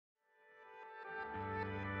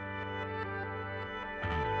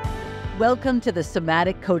Welcome to the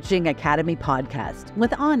Somatic Coaching Academy podcast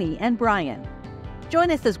with Ani and Brian.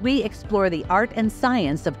 Join us as we explore the art and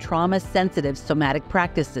science of trauma-sensitive somatic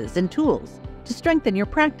practices and tools to strengthen your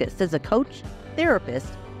practice as a coach,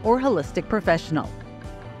 therapist, or holistic professional.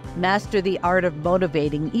 Master the art of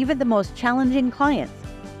motivating even the most challenging clients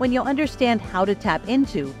when you'll understand how to tap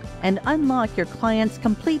into and unlock your client's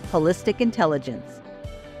complete holistic intelligence.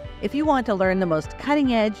 If you want to learn the most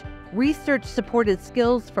cutting-edge, research-supported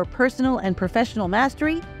skills for personal and professional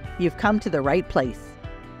mastery, you've come to the right place.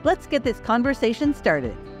 Let's get this conversation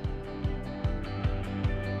started.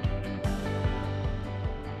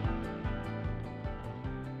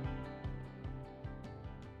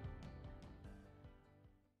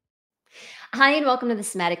 Hi, and welcome to the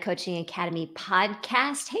Somatic Coaching Academy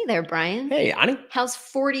podcast. Hey there, Brian. Hey, Ani. How's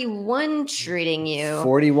 41 treating you?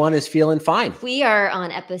 41 is feeling fine. We are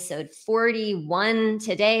on episode 41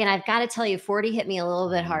 today, and I've got to tell you, 40 hit me a little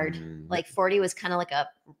bit hard. Like 40 was kind of like a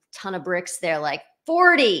ton of bricks there, like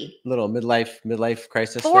 40. Little midlife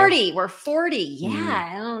crisis. 40, there. we're 40. Yeah,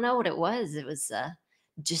 I don't know what it was. It was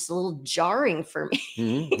just a little jarring for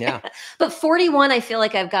me. Yeah. But 41, I feel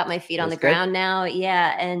like I've got my feet on the good. ground now.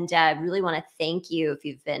 Yeah. And I really want to thank you if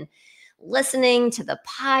you've been listening to the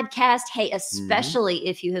podcast. Hey, especially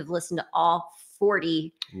if you have listened to all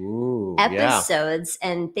 40 episodes. Yeah.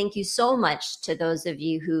 And thank you so much to those of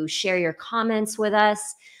you who share your comments with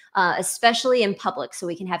us. Especially in public, so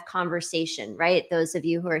we can have conversation, right? Those of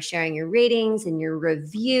you who are sharing your ratings and your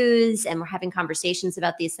reviews, and we're having conversations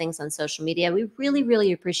about these things on social media. We really,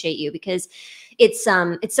 really appreciate you because it's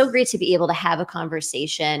so great to be able to have a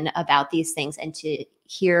conversation about these things and to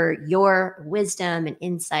hear your wisdom and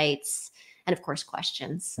insights, and of course,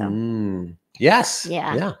 questions. So. Yes.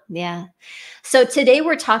 Yeah. So today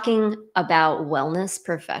we're talking about wellness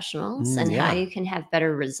professionals and how you can have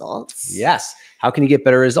better results. Yes. How can you get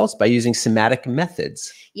better results? By using somatic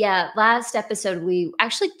methods. Yeah. Last episode, we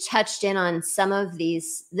actually touched in on some of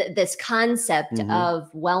these, this concept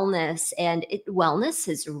of wellness, and wellness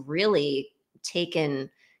has really taken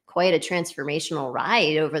quite a transformational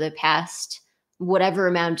ride over the past whatever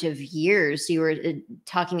amount of years. You were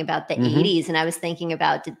talking about the 80s, and I was thinking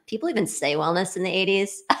about, did people even say wellness in the 80s?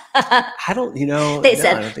 I don't, they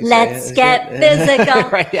said, let's get physical.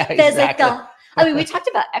 Right, yeah, physical. Exactly. I mean, we talked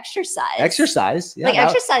about exercise. Exercise. Yeah. Like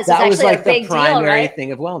exercise that is was actually like a big the primary deal, right?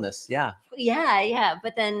 thing of wellness. Yeah. Yeah.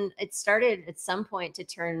 But then it started at some point to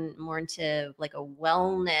turn more into like a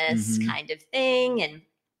wellness kind of thing, and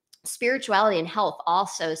spirituality and health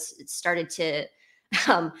also started to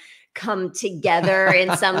come together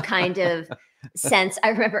in some kind of sense. I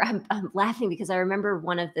remember, I'm laughing because I remember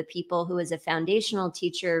one of the people who was a foundational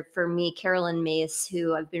teacher for me, Carolyn Mace,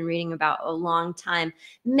 who I've been reading about a long time,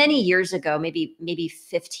 many years ago, maybe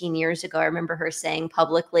 15 years ago. I remember her saying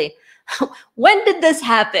publicly, when did this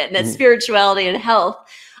happen? That spirituality and health,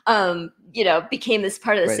 became this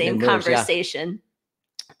part of the same conversation. Yeah.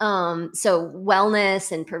 So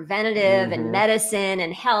wellness and preventative and medicine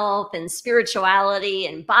and health and spirituality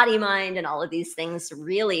and body, mind, and all of these things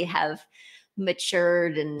really have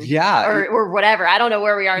matured and or whatever. I don't know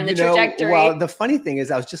where we are in the trajectory. Well, the funny thing is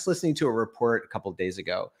I was just listening to a report a couple of days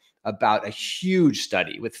ago about a huge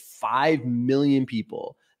study with 5 million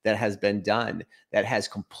people that has been done that has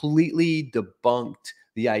completely debunked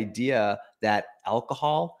the idea that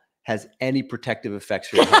alcohol has any protective effects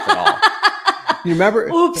for your health at all. You remember?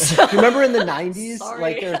 Oops. You remember in the 90s,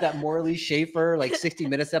 like there was that Morley Schaefer, like 60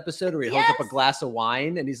 Minutes episode where he holds up a glass of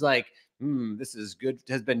wine and he's like, this is good,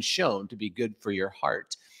 has been shown to be good for your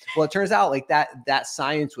heart. Well, it turns out like that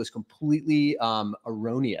science was completely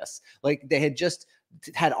erroneous. Like they had just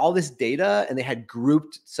had all this data and they had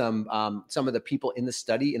grouped some of the people in the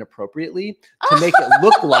study inappropriately to make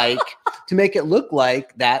it look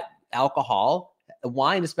like that alcohol,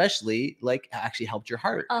 wine especially, like actually helped your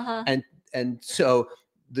heart. And so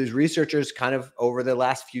these researchers kind of over the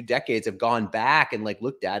last few decades have gone back and like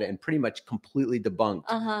looked at it and pretty much completely debunked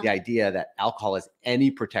the idea that alcohol has any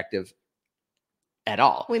protective at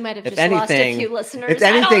all. We might have just lost a few listeners. If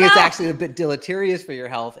anything, it's actually a bit deleterious for your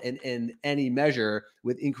health in any measure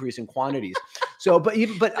with increase in quantities. So, but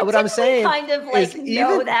what I'm saying kind of like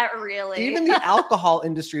know that really. Even the alcohol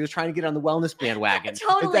industry was trying to get on the wellness bandwagon.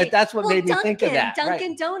 Totally. That's what made me think of that.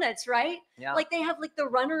 Dunkin' Donuts, right? Yeah. Like they have like the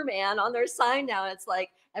runner man on their sign now. It's like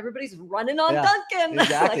everybody's running on Dunkin'.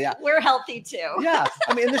 Exactly. Like, we're healthy too. Yeah.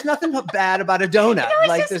 I mean, there's nothing bad about a donut.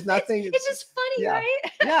 There's nothing. It's just funny, right?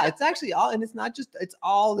 Yeah. It's actually all, and it's not just, it's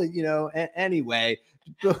all the, anyway.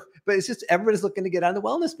 But it's just everybody's looking to get on the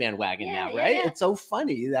wellness bandwagon now, right? Yeah. It's so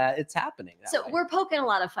funny that it's happening. So we're poking a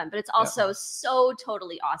lot of fun, but it's also so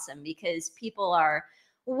totally awesome because people are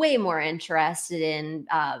way more interested in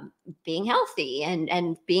being healthy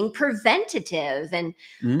and being preventative. And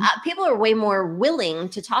Mhm. people are way more willing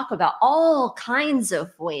to talk about all kinds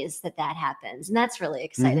of ways that happens. And that's really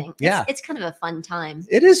exciting. Yeah. It's kind of a fun time.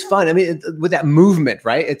 It is fun. I mean, with that movement,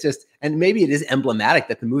 right? It's just, and maybe it is emblematic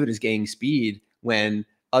that the movement is gaining speed when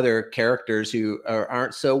other characters who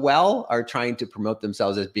aren't so well are trying to promote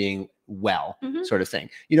themselves as being well, sort of thing.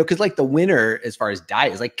 You know, because like the winner as far as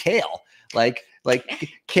diet is like kale. Like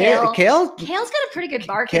kale. Kale's got a pretty good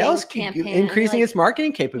marketing Kale's campaign. increasing Like, its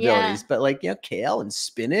marketing capabilities, yeah. but like, you know, kale and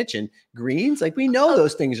spinach and greens, like we know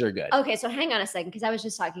those things are good. Okay, so hang on a second, because I was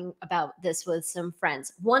just talking about this with some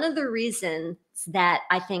friends. One of the reasons that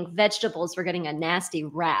I think vegetables were getting a nasty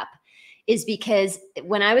rap is because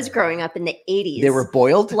when I was growing up in the 80s, They were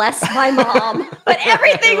boiled. bless my mom, but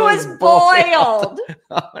everything was boiled.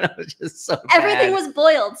 Oh, that was just so Everything bad. was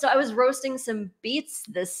boiled. So I was roasting some beets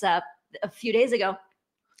this a few days ago.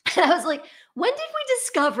 And I was like, when did we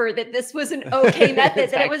discover that this was an okay method,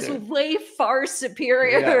 that it was way far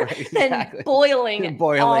superior than boiling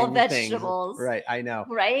all vegetables? Things. Right, I know.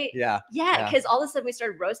 Right? Yeah. Yeah, because all of a sudden we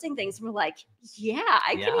started roasting things and we're like, yeah,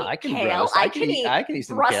 I can eat kale. Roast. I can eat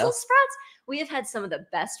some Brussels kale. sprouts. We have had some of the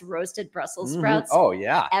best roasted Brussels sprouts Oh,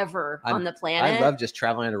 yeah. ever on the planet. I love just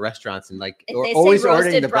traveling to restaurants and like if always say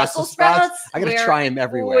ordering the Brussels sprouts. I got to try them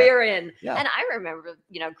everywhere. We're in. Yeah. And I remember,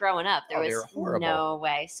 you know, growing up, there was no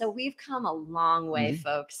way. So we've come a long way,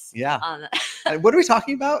 folks. Yeah. And what are we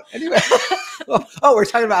talking about anyway? Oh, we're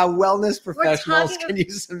talking about how wellness professionals can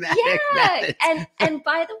use somatic methods. And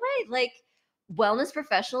by the way, like, wellness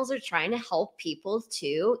professionals are trying to help people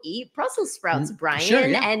to eat Brussels sprouts,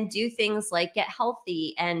 Brian, and do things like get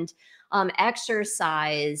healthy and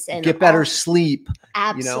exercise and get better sleep.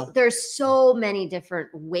 Absolutely. You know? There's so many different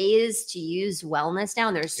ways to use wellness now.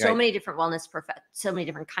 And there's so many different so many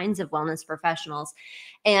different kinds of wellness professionals.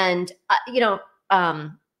 And,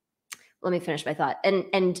 let me finish my thought.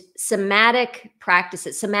 And somatic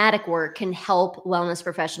practices, somatic work can help wellness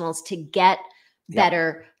professionals to get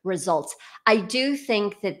better results. I do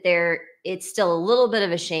think that it's still a little bit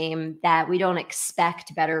of a shame that we don't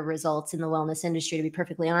expect better results in the wellness industry, to be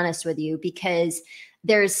perfectly honest with you, because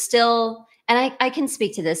there's still, and I can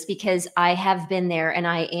speak to this because I have been there and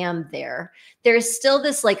I am there. There's still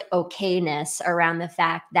this like okayness around the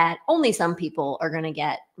fact that only some people are going to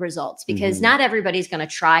get results, because not everybody's going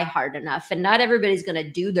to try hard enough, and not everybody's going to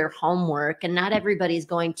do their homework, and not everybody's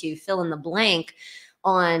going to fill in the blank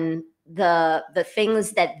on the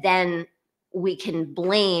things that then we can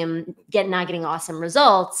blame not getting awesome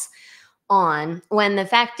results on, when the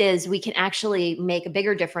fact is we can actually make a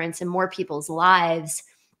bigger difference in more people's lives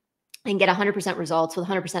and get 100% results with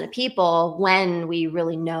 100% of people when we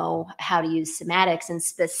really know how to use somatics, and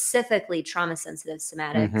specifically trauma-sensitive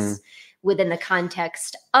somatics within the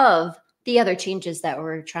context of the other changes that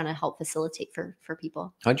we're trying to help facilitate for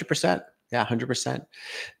people. 100%. Yeah, 100%.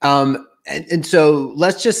 And so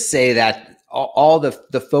let's just say that all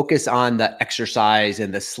the focus on the exercise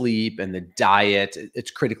and the sleep and the diet,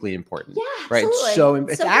 it's critically important. Yeah, right?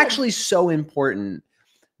 Absolutely. It's actually so important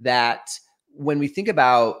that when we think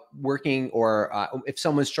about working, or if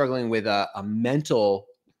someone's struggling with a mental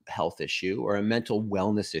health issue or a mental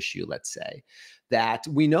wellness issue, let's say, that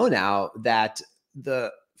we know now that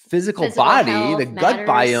the physical body, the gut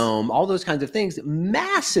biome, all those kinds of things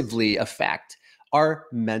massively affect our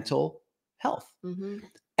mental health.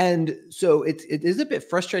 And so it is a bit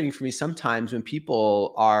frustrating for me sometimes when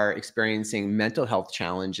people are experiencing mental health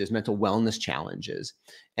challenges, mental wellness challenges,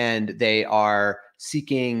 and they are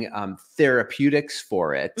seeking therapeutics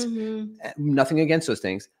for it. Nothing against those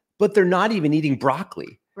things, but they're not even eating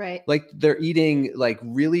broccoli. Right. Like they're eating like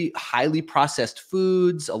really highly processed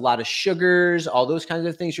foods, a lot of sugars, all those kinds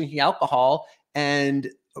of things, drinking alcohol, and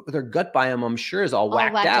their gut biome, I'm sure, is all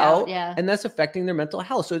whacked out. Yeah. And that's affecting their mental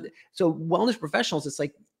health. So wellness professionals, it's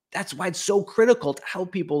like, that's why it's so critical to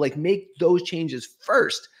help people like make those changes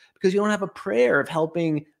first, because you don't have a prayer of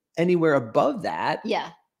helping anywhere above that. Yeah.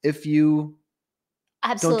 If you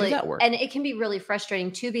Absolutely. don't do that work. And it can be really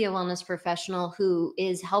frustrating to be a wellness professional who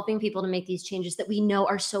is helping people to make these changes that we know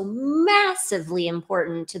are so massively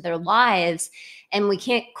important to their lives, and we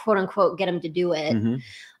can't, quote unquote, get them to do it.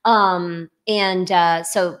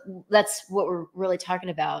 So that's what we're really talking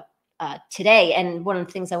about today. And one of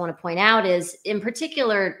the things I want to point out is, in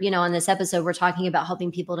particular, you know, in this episode, we're talking about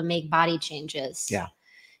helping people to make body changes. Yeah.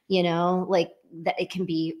 You know, like that, it can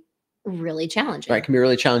be really challenging. Right. It can be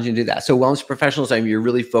really challenging to do that. So wellness professionals, I mean, you're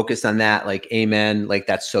really focused on that, like, amen. Like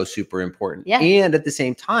that's so super important. Yeah. And at the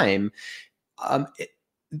same time,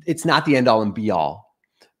 it's not the end all and be all,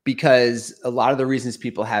 because a lot of the reasons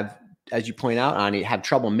people have as you point out, Ani, have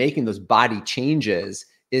trouble making those body changes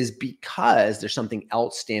is because there's something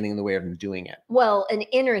else standing in the way of them doing it. Well, an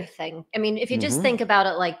inner thing. I mean, if you just think about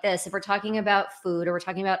it like this, if we're talking about food, or we're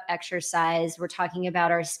talking about exercise, we're talking about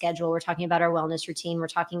our schedule, we're talking about our wellness routine, we're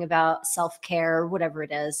talking about self-care, whatever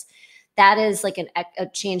it is, that is like a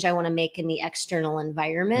change I want to make in the external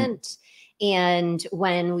environment. And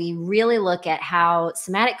when we really look at how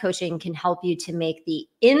somatic coaching can help you to make the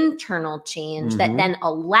internal change that then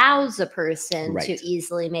allows a person to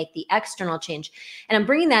easily make the external change. And I'm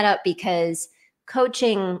bringing that up because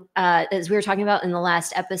coaching, as we were talking about in the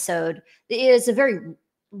last episode, is a very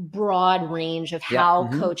broad range of how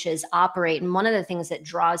coaches operate. And one of the things that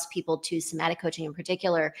draws people to somatic coaching in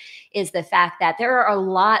particular is the fact that there are a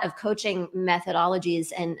lot of coaching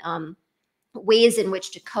methodologies and ways in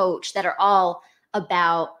which to coach that are all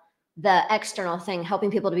about the external thing,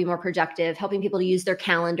 helping people to be more productive, helping people to use their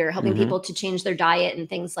calendar, helping people to change their diet and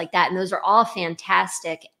things like that. And those are all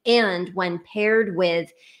fantastic. And when paired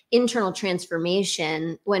with internal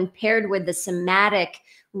transformation, when paired with the somatic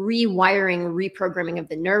rewiring, reprogramming of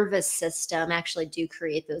the nervous system, actually do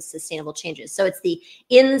create those sustainable changes. So it's the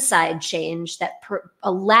inside change that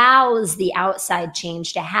allows the outside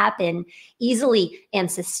change to happen easily and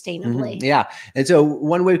sustainably. Yeah. And so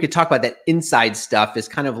one way we could talk about that inside stuff is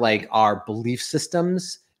kind of like our belief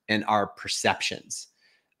systems and our perceptions.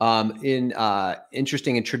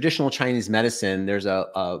 Interesting in traditional Chinese medicine, there's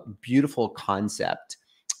a beautiful concept,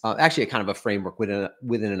 actually a kind of a framework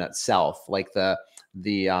within itself, like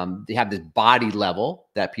they have this body level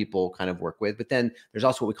that people kind of work with, but then there's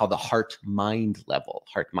also what we call the heart-mind level,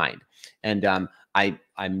 heart-mind. And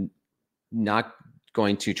I'm not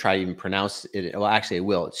going to try to even pronounce it. Well, actually I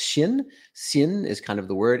will. It's Xin. Xin is kind of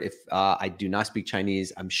the word. If I do not speak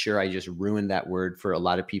Chinese, I'm sure I just ruined that word for a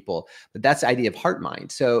lot of people, but that's the idea of heart-mind.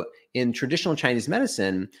 So in traditional Chinese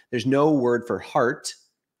medicine, there's no word for heart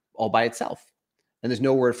all by itself. And there's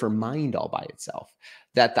no word for mind all by itself.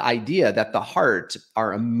 That the idea that the heart,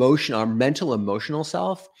 our mental, emotional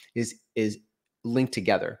self is linked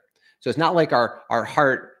together. So it's not like our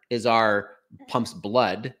heart is our pumps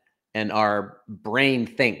blood and our brain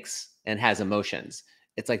thinks and has emotions.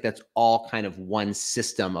 It's like that's all kind of one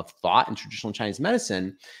system of thought in traditional Chinese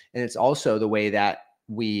medicine. And it's also the way that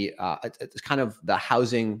it's kind of the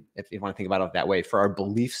housing, if you want to think about it that way, for our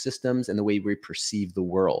belief systems and the way we perceive the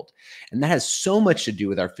world. And that has so much to do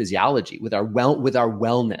with our physiology, with our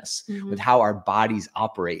wellness, with how our bodies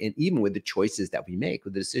operate, and even with the choices that we make,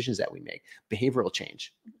 with the decisions that we make, behavioral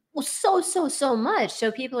change. Well, so much.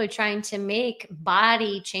 So people are trying to make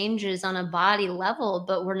body changes on a body level,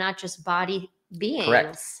 but we're not just body beings.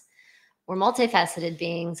 Correct. We're multifaceted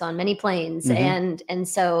beings on many planes. And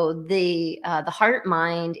so the heart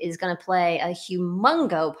mind is going to play a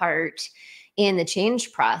humongo part in the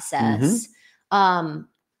change process,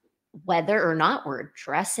 whether or not we're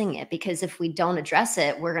addressing it. Because if we don't address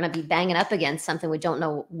it, we're going to be banging up against something we don't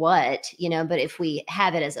know what, but if we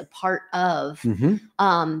have it as a part of,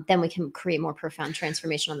 then we can create more profound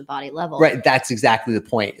transformation on the body level. Right. That's exactly the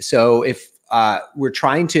point. So if we're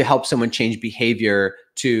trying to help someone change behavior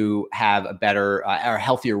to have a better or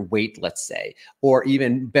healthier weight, let's say, or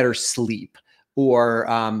even better sleep, or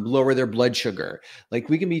lower their blood sugar, like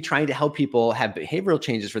we can be trying to help people have behavioral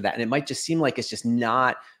changes for that. And it might just seem like it's just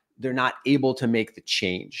they're not able to make the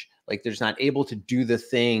change. Like they're not able to do the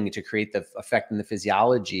thing to create the effect in the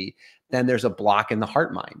physiology. Then there's a block in the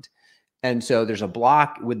heart mind. And so there's a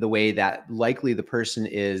block with the way that likely the person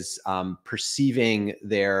is perceiving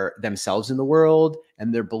themselves in the world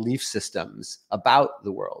and their belief systems about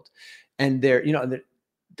the world. And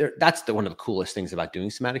that's one of the coolest things about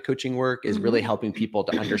doing somatic coaching work is really helping people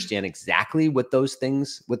to understand exactly what those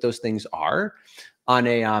things are on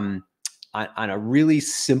a really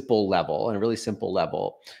simple level. On a really simple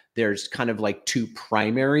level, there's kind of like two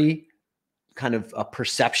primary kind of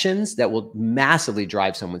perceptions that will massively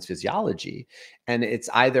drive someone's physiology. And it's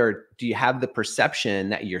either, do you have the perception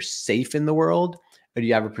that you're safe in the world, or do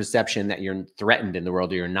you have a perception that you're threatened in the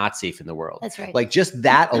world, or you're not safe in the world? That's right. Like just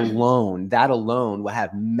that alone will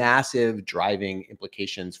have massive driving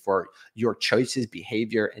implications for your choices,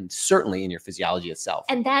 behavior, and certainly in your physiology itself.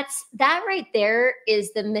 And that right there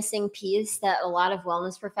is the missing piece that a lot of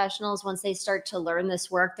wellness professionals, once they start to learn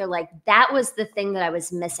this work, they're like, that was the thing that I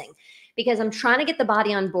was missing. Because I'm trying to get the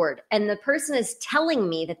body on board, and the person is telling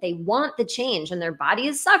me that they want the change and their body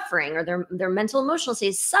is suffering, or their mental emotional state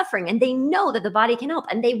is suffering, and they know that the body can help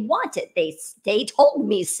and they want it. They told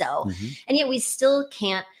me so. And yet we still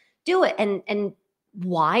can't do it. And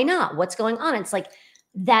why not? What's going on? It's like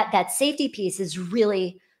that safety piece is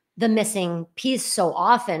really the missing piece so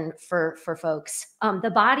often for folks.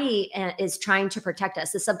 The body is trying to protect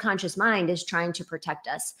us. The subconscious mind is trying to protect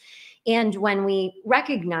us. And when we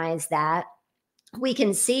recognize that, we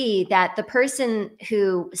can see that the person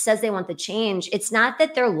who says they want the change, it's not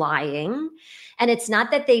that they're lying, and it's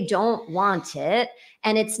not that they don't want it,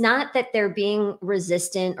 and it's not that they're being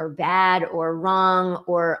resistant or bad or wrong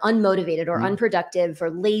or unmotivated or unproductive or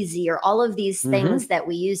lazy or all of these things that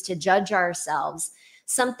we use to judge ourselves.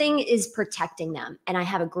 Something is protecting them. And I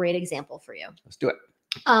have a great example for you. Let's do it.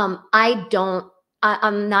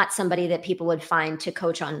 I'm not somebody that people would find to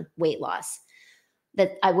coach on weight loss.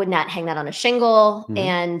 That I would not hang that on a shingle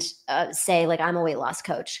and say, like, I'm a weight loss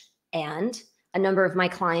coach. And a number of my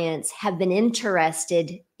clients have been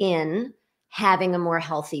interested in having a more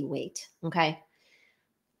healthy weight. Okay.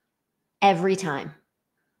 Every time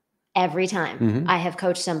I have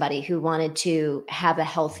coached somebody who wanted to have a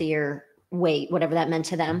healthier weight, whatever that meant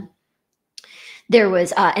to them, there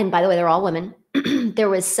was, and by the way, they're all women, there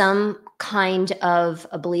was some kind of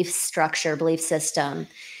a belief structure, belief system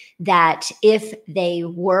that if they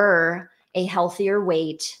were a healthier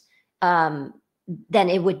weight, then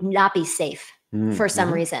it would not be safe for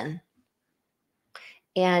some reason.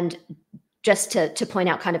 And just to point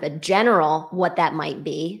out kind of a general what that might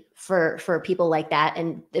be for people like that,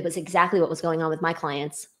 and it was exactly what was going on with my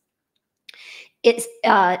clients. It's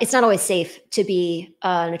not always safe to be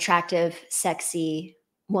an attractive, sexy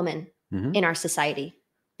woman in our society,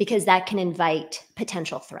 because that can invite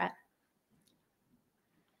potential threat.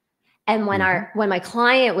 And when my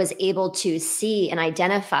client was able to see and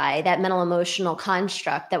identify that mental emotional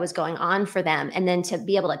construct that was going on for them, and then to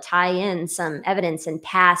be able to tie in some evidence and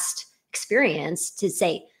past experience to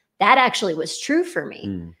say that actually was true for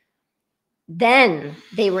me, then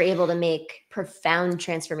they were able to make profound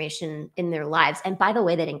transformation in their lives. And by the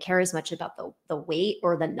way, they didn't care as much about the weight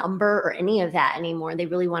or the number or any of that anymore. They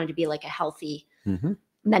really wanted to be like a healthy,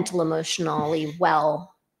 mental, emotionally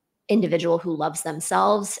well individual who loves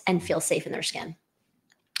themselves and feels safe in their skin.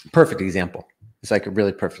 Perfect example. It's like a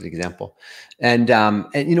really perfect example. And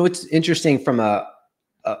you know, it's interesting from a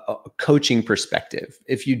coaching perspective.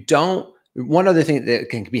 If you don't, one other thing that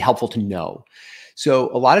can be helpful to know.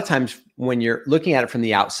 So a lot of times when you're looking at it from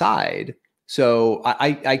the outside, so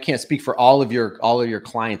I can't speak for all of your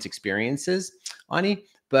clients' experiences, Ani,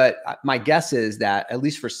 but my guess is that at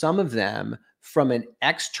least for some of them, from an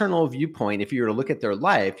external viewpoint, if you were to look at their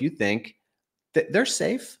life, you think that they're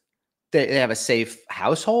safe. They have a safe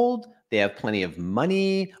household. They have plenty of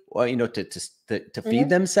money, or, you know, to feed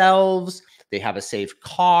themselves. They have a safe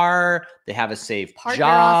car. They have a safe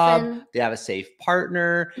job. Often. They have a safe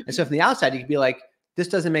partner. And so from the outside, you could be like, this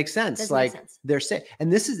doesn't make sense. They're safe.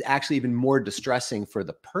 And this is actually even more distressing for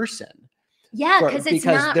the person. Yeah, because it's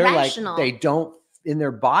not they're rational. Like, they don't, in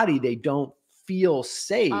their body, they don't feel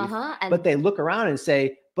safe, but they look around and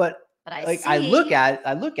say, but I look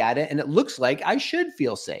at it and it looks like I should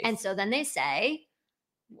feel safe. And so then they say,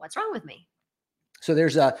 what's wrong with me? So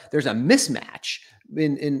there's a mismatch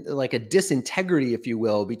in like a disintegrity, if you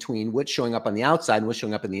will, between what's showing up on the outside and what's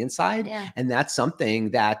showing up on the inside. Yeah. And that's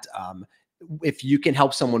something that if you can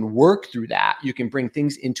help someone work through that, you can bring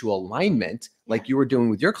things into alignment like you were doing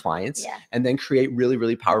with your clients, and then create really,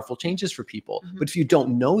 really powerful changes for people. But if you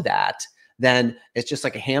don't know that, then it's just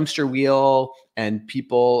like a hamster wheel, and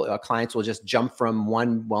clients will just jump from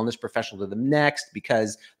one wellness professional to the next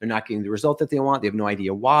because they're not getting the result that they want. They have no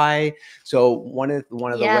idea why. So one of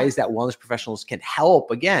the ways that wellness professionals can help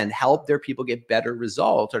their people get better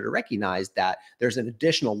results, or to recognize that there's an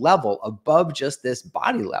additional level above just this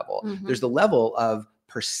body level. There's the level of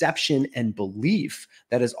perception and belief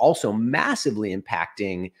that is also massively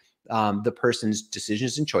impacting the person's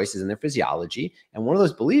decisions and choices in their physiology. And one of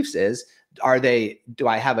those beliefs is, do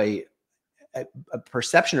I have a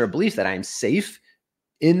perception or a belief that I'm safe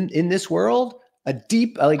in this world? A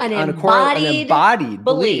deep, an embodied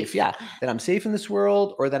belief. Yeah. That I'm safe in this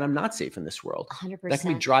world, or that I'm not safe in this world. 100%. That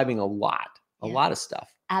can be driving a lot of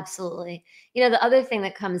stuff. Absolutely. You know, the other thing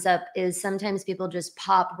that comes up is sometimes people just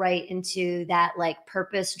pop right into that like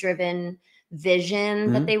purpose-driven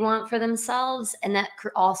vision that they want for themselves. And that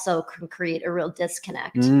also can create a real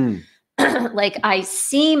disconnect. Like, I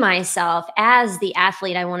see myself as the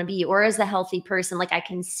athlete I want to be, or as the healthy person. Like, I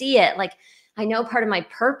can see it. Like, I know part of my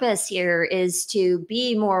purpose here is to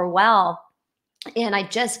be more well, and I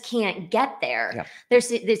just can't get there. Yeah.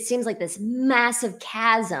 There seems like this massive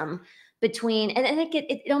chasm between, and I think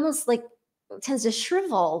it almost like tends to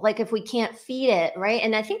shrivel, like if we can't feed it, right?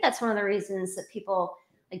 And I think that's one of the reasons that people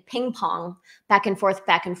like ping pong back and forth,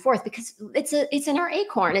 because it's in our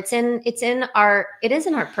acorn. It is in our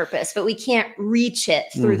purpose, but we can't reach it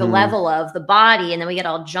through the level of the body. And then we get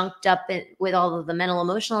all junked up with all of the mental,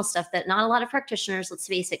 emotional stuff that not a lot of practitioners, let's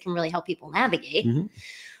face it, can really help people navigate.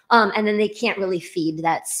 And then they can't really feed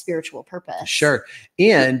that spiritual purpose. Sure.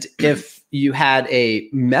 And if you had a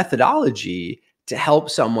methodology to help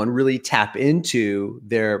someone really tap into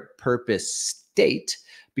their purpose state,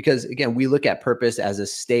 because again, we look at purpose as a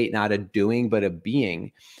state, not a doing, but a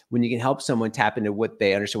being. When you can help someone tap into what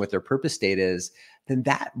they understand, what their purpose state is, then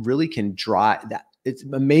that really can drive that. It's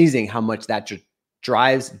amazing how much that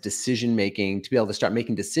drives decision-making, to be able to start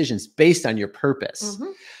making decisions based on your purpose,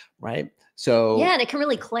 right? So yeah, and it can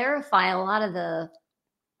really clarify a lot of the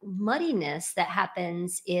muddiness that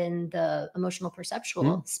happens in the emotional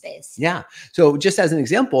perceptual space. Yeah. So just as an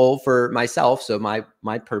example for myself, so my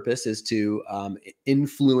purpose is to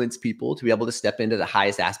influence people to be able to step into the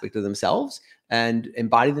highest aspect of themselves and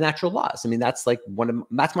embody the natural laws. I mean, that's like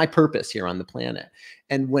that's my purpose here on the planet.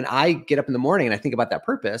 And when I get up in the morning and I think about that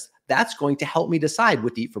purpose, that's going to help me decide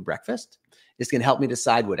what to eat for breakfast. It's going to help me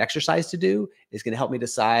decide what exercise to do. It's going to help me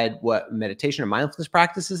decide what meditation or mindfulness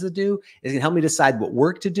practices to do. It's going to help me decide what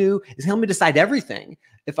work to do. It's going to help me decide everything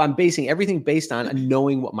if I'm basing everything based on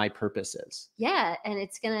knowing what my purpose is. Yeah. And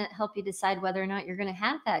it's going to help you decide whether or not you're going to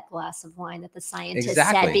have that glass of wine that the scientists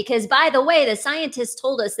said. Because by the way, the scientists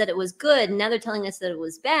told us that it was good, and now they're telling us that it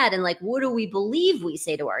was bad. And like, what do we believe? We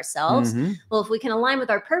say to ourselves, well, if we can align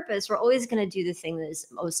with our purpose, we're always going to do the thing that is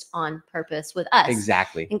most on purpose with us.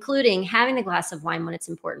 Exactly. Including having the glass of wine when it's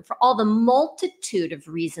important, for all the multitude of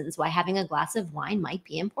reasons why having a glass of wine might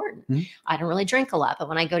be important. I don't really drink a lot, but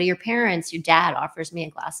when I go to your parents, your dad offers me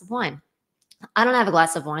a glass of wine. I don't have a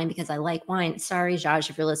glass of wine because I like wine. Sorry, Josh,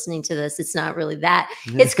 if you're listening to this, it's not really that.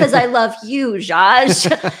 It's because I love you, Josh.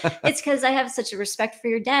 It's because I have such a respect for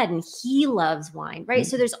your dad and he loves wine, right?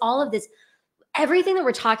 So there's all of this, everything that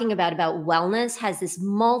we're talking about wellness has this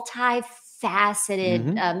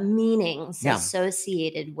multifaceted meanings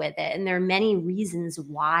associated with it. And there are many reasons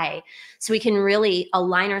why. So we can really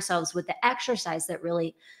align ourselves with the exercise that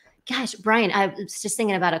really, gosh, Brian, I was just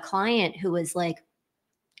thinking about a client who was like,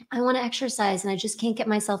 I want to exercise and I just can't get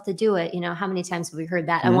myself to do it. You know, how many times have we heard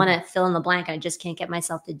that? I want to fill in the blank and I just can't get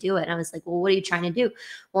myself to do it. And I was like, well, what are you trying to do?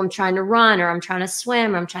 Well, I'm trying to run, or I'm trying to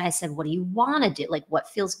swim, or I said, what do you want to do? Like, what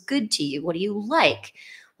feels good to you? What do you like?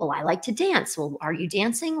 Well, I like to dance. Well, are you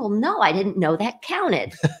dancing? Well, no, I didn't know that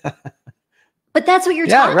counted. But that's what you're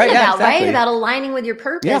talking about, right? About aligning with your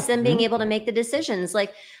purpose and being able to make the decisions.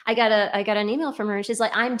 Like I got an email from her and she's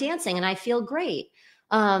like, I'm dancing and I feel great.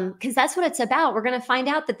 Because that's what it's about. We're going to find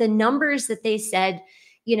out that the numbers that they said,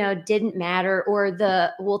 you know, didn't matter, or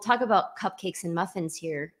we'll talk about cupcakes and muffins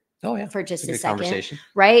here for just a second,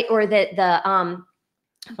 right? Or that the,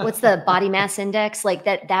 what's the body mass index? Like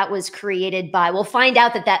that was created by, we'll find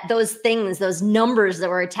out that those things, those numbers that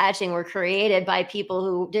we're attaching were created by people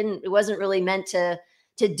who it wasn't really meant to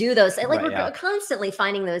do those. Like we're constantly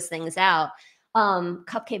finding those things out.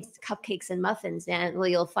 Cupcakes and muffins. And well,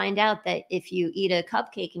 you'll find out that if you eat a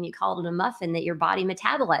cupcake and you call it a muffin, that your body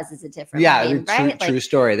metabolizes it differently. Yeah, right? True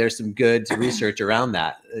story. There's some good research around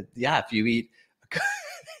that. If you eat,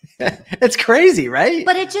 it's crazy, right?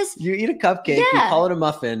 But you eat a cupcake, you call it a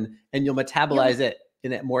muffin, and you'll metabolize it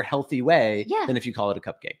in a more healthy way than if you call it a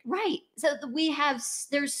cupcake. Right. So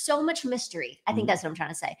there's so much mystery. I think that's what I'm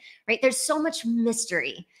trying to say, right? There's so much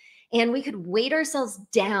mystery. And we could weight ourselves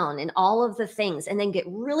down in all of the things and then get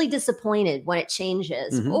really disappointed when it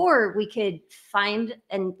changes. Or we could find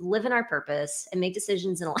and live in our purpose and make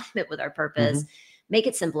decisions in alignment with our purpose, make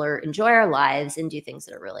it simpler, enjoy our lives, and do things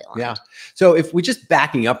that are really aligned. Yeah. So if we just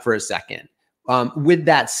backing up for a second, with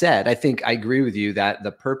that said, I think I agree with you that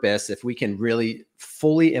the purpose, if we can really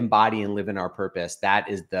fully embody and live in our purpose,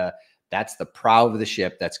 that's the prow of the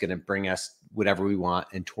ship that's going to bring us whatever we want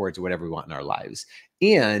and towards whatever we want in our lives.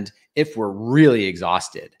 And if we're really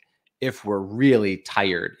exhausted, if we're really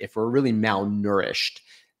tired, if we're really malnourished,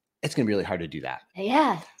 it's going to be really hard to do that.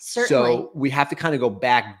 Yeah, certainly. So we have to kind of go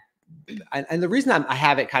back. And the reason I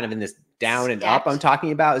have it kind of in this down and up I'm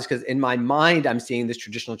talking about is because in my mind, I'm seeing this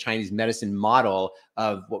traditional Chinese medicine model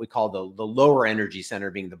of what we call the lower energy center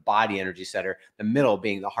being the body energy center, the middle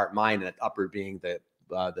being the heart mind, and the upper being the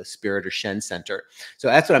the spirit or Shen center. So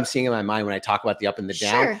that's what I'm seeing in my mind when I talk about the up and the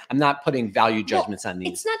down. Sure. I'm not putting value judgments on these.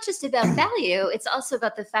 It's not just about value. It's also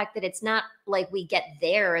about the fact that it's not like we get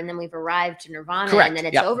there and then we've arrived to nirvana Correct. and then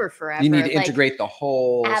it's Yep. over forever. You need to Like, integrate the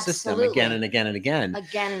whole system absolutely. again and again and again.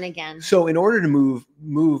 Again and again. So in order to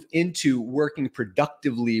move into working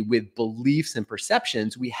productively with beliefs and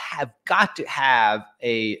perceptions, we have got to have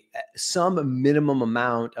some minimum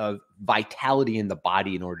amount of vitality in the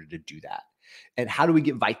body in order to do that. And how do we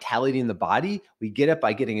get vitality in the body? We get it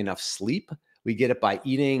by getting enough sleep. We get it by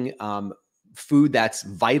eating food that's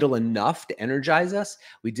vital enough to energize us.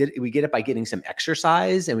 We get it by getting some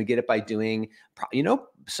exercise, and we get it by doing,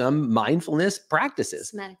 some mindfulness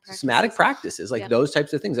practices, somatic practices, like those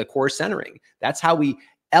types of things, like core centering. That's how we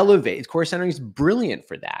elevate. Core centering is brilliant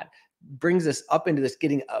for that. Brings us up into this,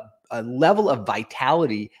 getting a level of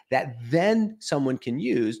vitality that then someone can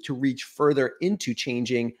use to reach further into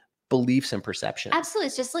changing beliefs and perceptions. Absolutely.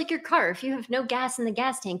 It's just like your car. If you have no gas in the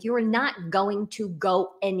gas tank, you are not going to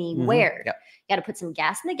go anywhere. Yep. You got to put some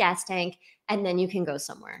gas in the gas tank and then you can go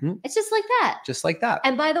somewhere. Mhm. It's just like that. Just like that.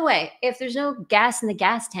 And by the way, if there's no gas in the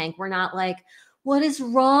gas tank, we're not like, what is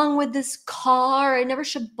wrong with this car? I never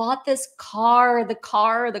should have bought this car, the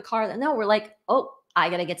car. No, we're like, oh, I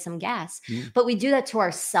got to get some gas. Mhm. But we do that to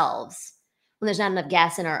ourselves. When there's not enough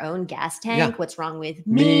gas in our own gas tank, Yeah. what's wrong with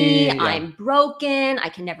me? Yeah. I'm broken. I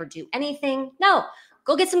can never do anything. No,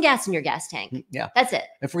 go get some gas in your gas tank. Yeah. That's it.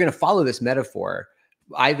 If we're going to follow this metaphor,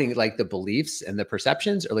 I think like the beliefs and the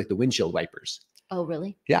perceptions are like the windshield wipers. Oh,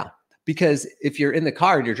 really? Yeah. Because if you're in the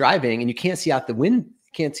car and you're driving and you can't see out the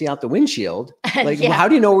windshield, like Yeah. well, how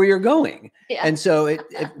do you know where you're going? Yeah. And so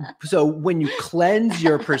so when you cleanse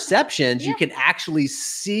your perceptions, you Yeah. can actually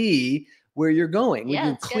see where you're going. When Yeah,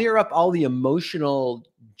 you it's good. clear up all the emotional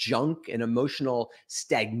junk and emotional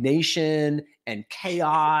stagnation and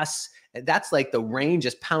chaos, that's like the rain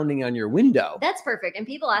just pounding on your window. That's perfect. And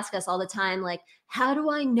people ask us all the time, like, how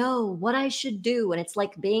do I know what I should do? And it's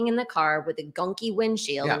like being in the car with a gunky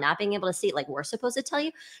windshield Yeah. and not being able to see. Like, we're supposed to tell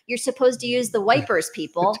you, you're supposed to use the wipers,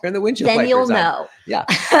 people. Turn the windshield Then wipers you'll on. know. Yeah.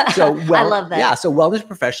 So I love that. Yeah. So wellness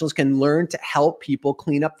professionals can learn to help people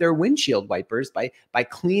clean up their windshield wipers by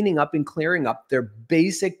cleaning up and clearing up their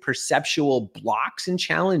basic perceptual blocks and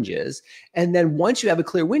challenges. And then once you have a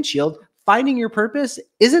clear windshield, finding your purpose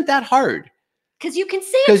isn't that hard. Because you can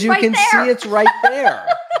see it. Because you right can there. see it's right there.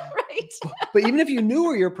 Right. But even if you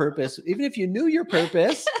knew your purpose,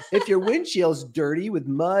 if your windshield's dirty with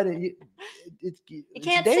mud and it's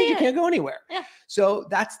can't dangerous, see you it. can't go anywhere. Yeah. So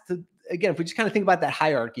that's again, if we just kind of think about that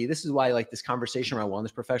hierarchy, this is why like this conversation around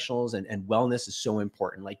wellness professionals and wellness is so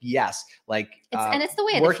important. Like, yes, like And it's the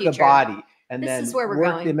way of the work future. the body. And This then is where we're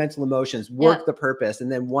work going. the mental emotions, work Yeah. the purpose.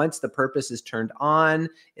 And then once the purpose is turned on,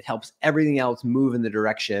 it helps everything else move in the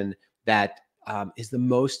direction that is the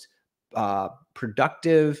most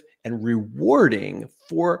productive and rewarding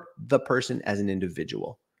for the person as an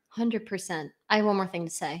individual. 100%. I have one more thing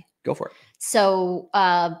to say. Go for it. So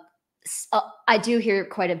I do hear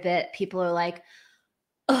quite a bit. People are like,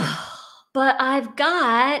 oh, but I've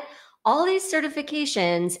got all these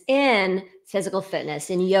certifications in physical fitness,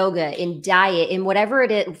 in yoga, in diet, in whatever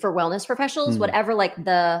it is for wellness professionals, whatever like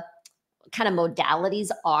the kind of modalities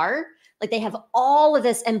are. Like they have all of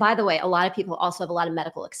this. And by the way, a lot of people also have a lot of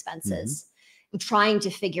medical expenses. Trying to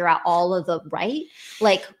figure out all of the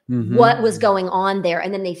what was going on there.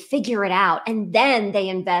 And then they figure it out. And then they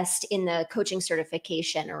invest in the coaching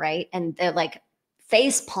certification, right? And they're like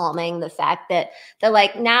face palming the fact that they're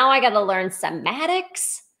like, now I got to learn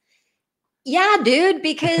somatics. Yeah, dude,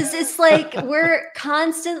 because it's like we're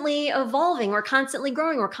constantly evolving, we're constantly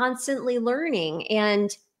growing, we're constantly learning. And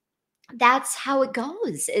that's how it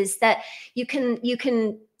goes, is that you can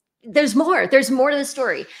there's more to the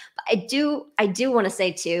story. But I do want to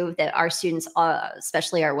say too that our students,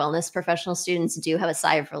 especially our wellness professional students, do have a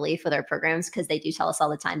sigh of relief with our programs, because they do tell us all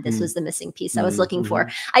the time, this was the missing piece I was looking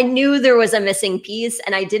for. I knew there was a missing piece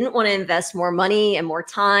and I didn't want to invest more money and more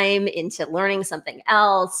time into learning something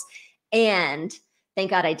else. And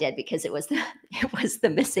thank God I did, because it was the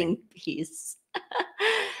missing piece.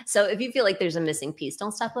 So if you feel like there's a missing piece,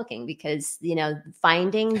 don't stop looking, because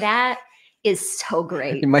finding that is so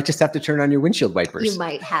great. You might just have to turn on your windshield wipers. You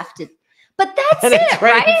might have to, but that's and it, it's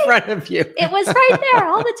right in right? front of you. It was right there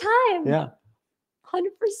all the time. Yeah. 100%.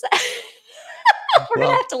 We're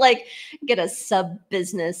gonna have to like get a sub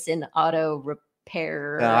business in auto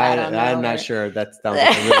repair. No, I don't know. I'm not sure. That sounds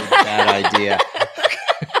like a really bad idea.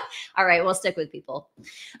 All right, we'll stick with people.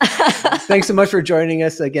 Thanks so much for joining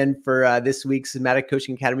us again for this week's Somatic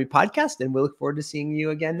Coaching Academy podcast. And we'll look forward to seeing you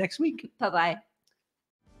again next week. Bye-bye.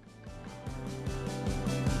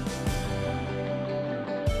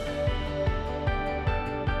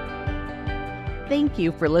 Thank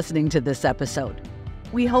you for listening to this episode.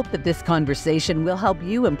 We hope that this conversation will help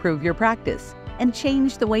you improve your practice and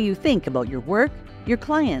change the way you think about your work, your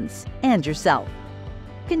clients, and yourself.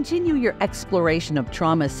 Continue your exploration of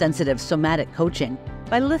trauma-sensitive somatic coaching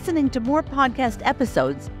by listening to more podcast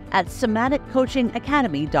episodes at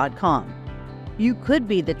somaticcoachingacademy.com. You could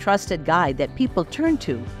be the trusted guide that people turn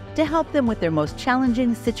to help them with their most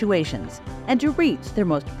challenging situations and to reach their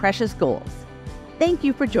most precious goals. Thank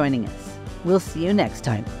you for joining us. We'll see you next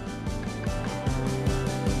time.